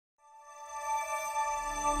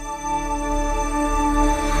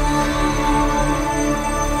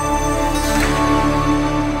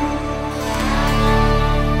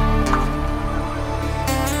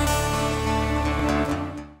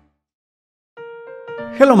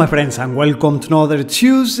Hello my friends and welcome to another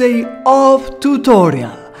Tuesday of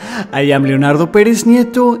tutorial. I am Leonardo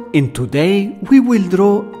Pereznieto and today we will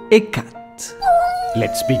draw a cat.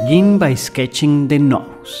 Let's begin by sketching the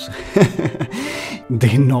nose.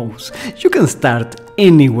 The nose. You can start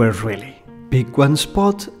anywhere really. Pick one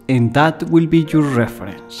spot and that will be your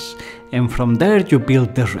reference. And from there you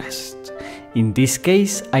build the rest. In this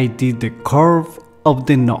case I did the curve of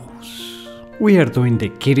the nose. We are doing the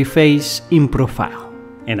kitty face in profile.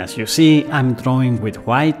 And as you see, I'm drawing with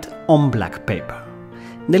white on black paper.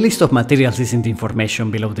 The list of materials is in the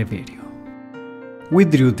information below the video. We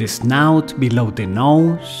drew the snout below the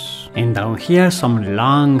nose, and down here some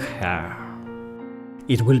long hair.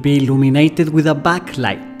 It will be illuminated with a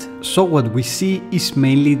backlight, so what we see is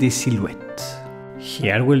mainly the silhouette.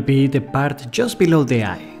 Here will be the part just below the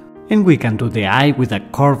eye, and we can do the eye with a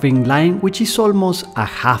curving line which is almost a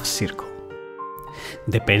half circle.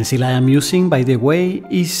 The pencil I am using, by the way,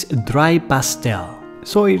 is dry pastel,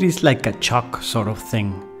 so it is like a chalk sort of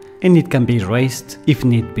thing, and it can be erased if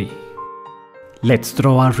need be. Let's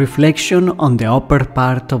draw a reflection on the upper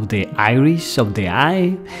part of the iris of the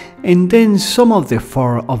eye, and then some of the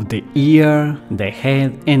fur of the ear, the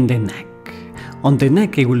head and the neck. On the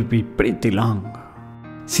neck it will be pretty long.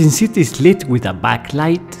 Since it is lit with a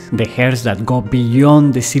backlight, the hairs that go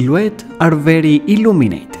beyond the silhouette are very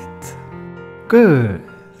illuminated. Good.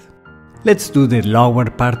 Let's do the lower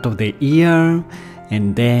part of the ear,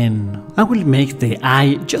 and then I will make the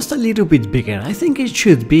eye just a little bit bigger. I think it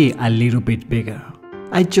should be a little bit bigger.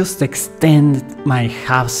 I just extend my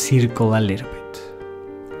half circle a little bit.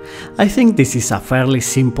 I think this is a fairly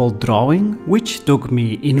simple drawing, which took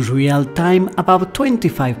me in real time about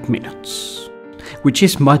 25 minutes. Which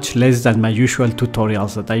is much less than my usual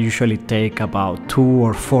tutorials that I usually take about 2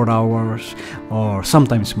 or 4 hours or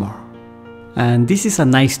sometimes more. And this is a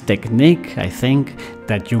nice technique, I think,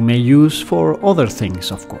 that you may use for other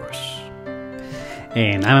things, of course.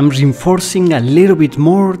 And I'm reinforcing a little bit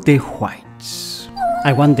more the whites.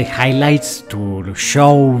 I want the highlights to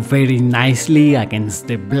show very nicely against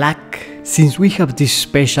the black, since we have this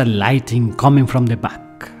special lighting coming from the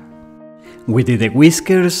back. We did the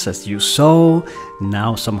whiskers, as you saw,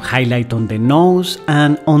 now some highlight on the nose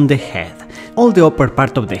and on the head. All the upper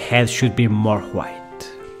part of the head should be more white.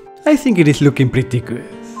 I think it is looking pretty good.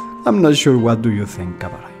 I'm not sure what do you think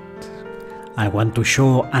about it. I want to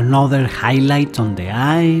show another highlight on the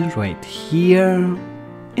eye right here,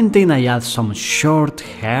 and then I add some short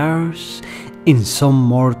hairs and some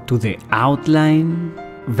more to the outline.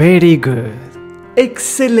 Very good.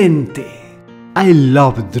 Excelente. I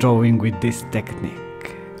love drawing with this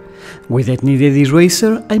technique. With a kneaded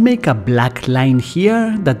eraser, I make a black line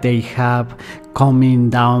here that they have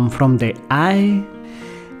coming down from the eye.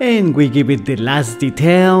 And we give it the last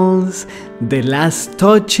details, the last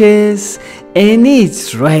touches, and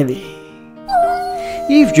it's ready.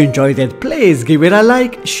 If you enjoyed it, please give it a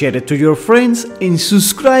like, share it to your friends, and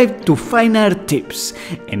subscribe to Fine Art Tips.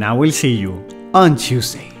 And I will see you on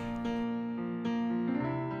Tuesday.